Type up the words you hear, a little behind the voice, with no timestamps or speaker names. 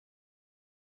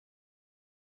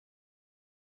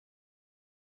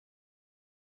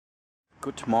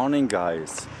Good morning,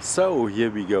 guys. So here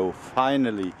we go.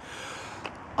 Finally,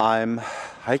 I'm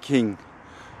hiking.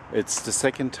 It's the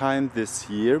second time this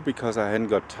year because I hadn't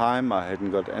got time, I hadn't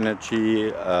got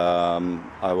energy.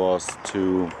 I was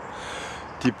too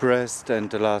depressed, and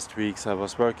the last weeks I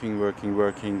was working.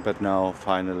 But now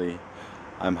finally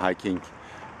I'm hiking,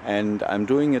 and I'm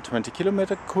doing a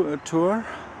 20-kilometer tour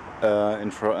in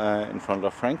front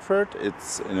of Frankfurt.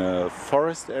 It's in a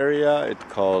forest area. It's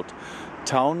called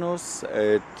Taunus.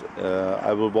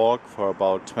 I will walk for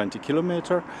about 20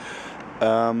 kilometers.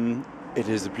 It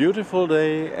is a beautiful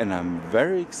day and I'm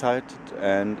very excited,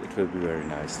 and it will be very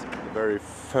nice. The very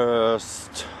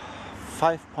first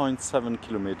 5.7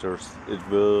 kilometers it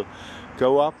will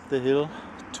go up the hill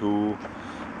to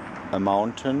a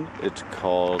mountain. It's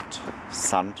called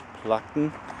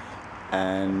Sandplatten,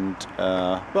 and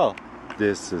well,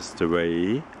 this is the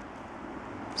way.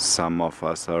 Some of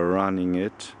us are running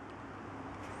it.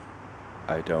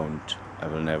 I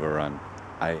will never run.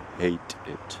 I hate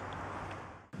it.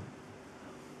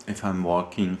 If I'm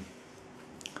walking,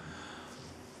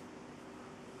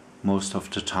 most of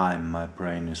the time my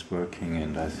brain is working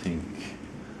and I think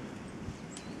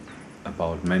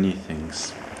about many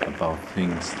things,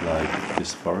 like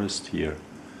this forest here.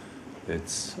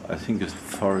 I think this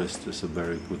forest is a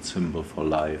very good symbol for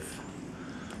life.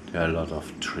 There are a lot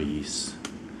of trees,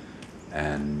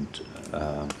 and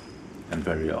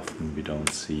very often we don't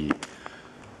see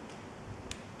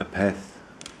a path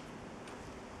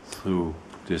through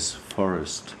this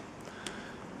forest,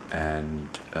 and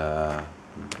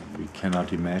we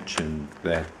cannot imagine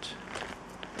that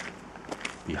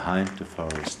behind the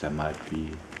forest there might be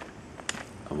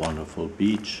a wonderful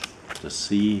beach, the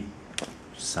sea,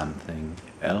 something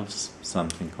else,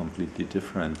 something completely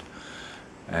different,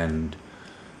 and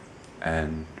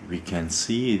we can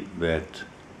see that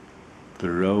the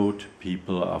road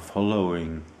people are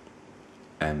following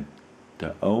and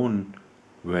the own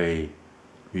way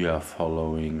we are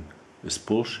following is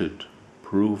bullshit,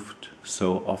 proved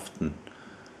so often.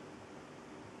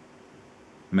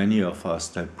 Many of us,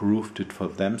 they proved it for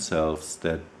themselves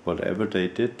that whatever they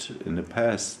did in the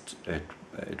past,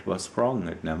 it was wrong,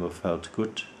 it never felt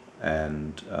good,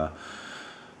 and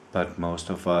but most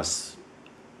of us,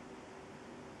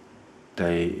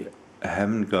 they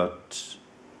haven't got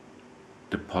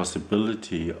the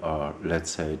possibility, or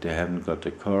let's say they haven't got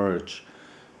the courage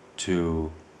to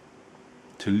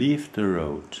leave the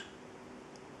road.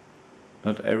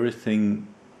 Not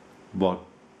everything what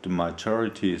the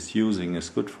majority is using is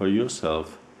good for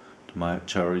yourself. The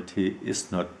majority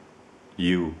is not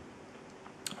you.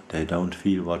 They don't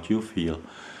feel what you feel,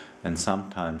 and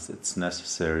sometimes it's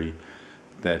necessary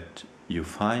that you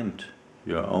find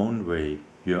your own way,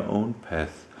 your own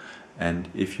path. And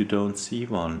if you don't see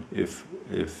one, if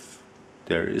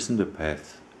there isn't a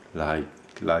path, like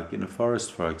in a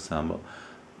forest for example,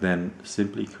 then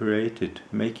simply create it,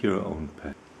 make your own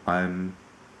path. I'm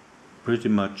pretty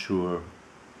much sure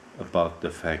about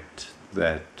the fact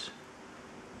that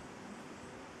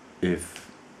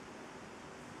if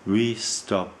we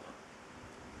stop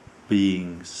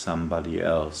being somebody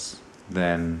else,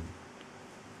 then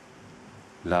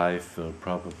life will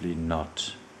probably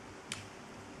not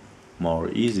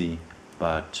more easy,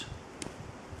 but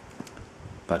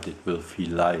it will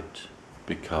feel light,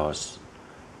 because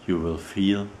you will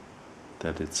feel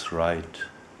that it's right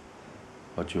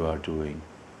what you are doing,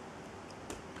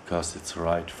 because it's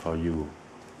right for you,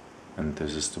 and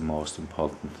this is the most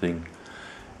important thing.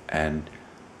 And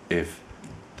if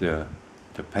the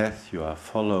path you are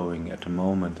following at the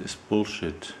moment is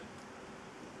bullshit,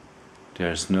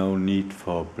 there's no need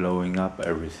for blowing up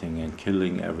everything and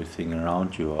killing everything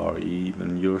around you, or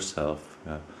even yourself.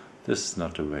 This is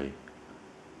not the way.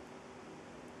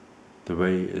 The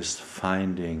way is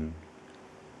finding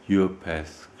your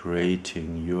path,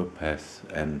 creating your path,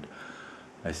 and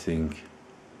I think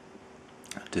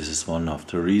this is one of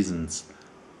the reasons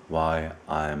why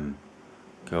I'm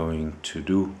going to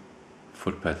do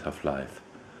Footpath of Life,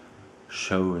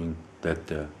 showing that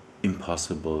the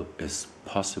impossible is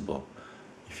possible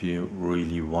if you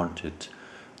really want it,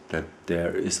 that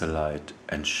there is a light,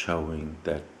 and showing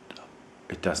that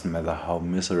it doesn't matter how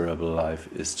miserable life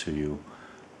is to you,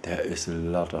 there is a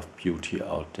lot of beauty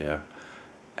out there.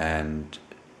 And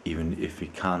even if we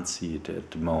can't see it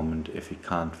at the moment, if we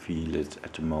can't feel it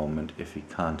at the moment, if we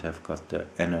can't have got the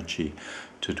energy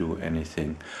to do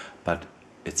anything, but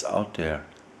it's out there,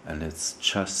 and it's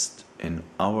just in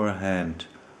our hand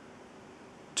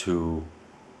to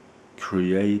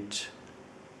create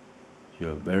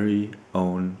your very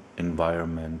own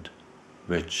environment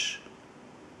which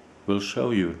will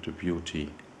show you the beauty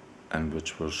and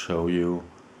which will show you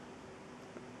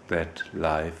that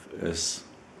life is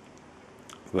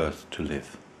worth to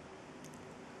live.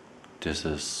 This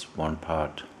is one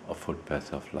part of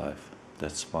Footpath of Life.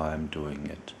 That's why I'm doing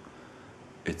it.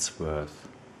 It's worth.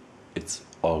 It's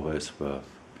always worth.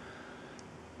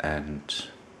 And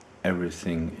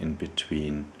everything in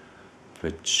between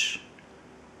which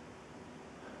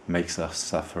makes us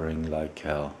suffering like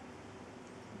hell,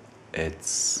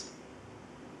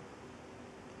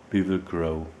 we will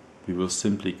grow. We will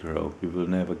simply grow. We will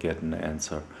never get an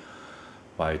answer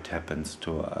why it happens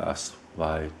to us.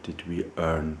 Why did we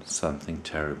earn something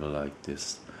terrible like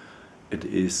this? It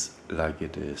is like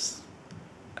it is.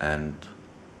 And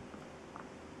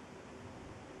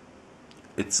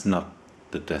it's not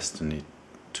the destiny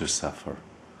to suffer.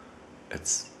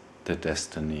 It's the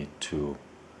destiny to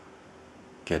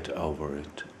get over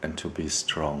it and to be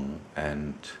strong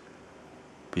and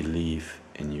believe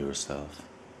in yourself.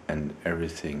 And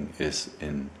everything is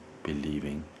in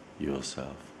believing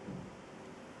yourself.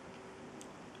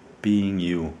 Being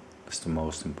you is the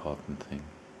most important thing.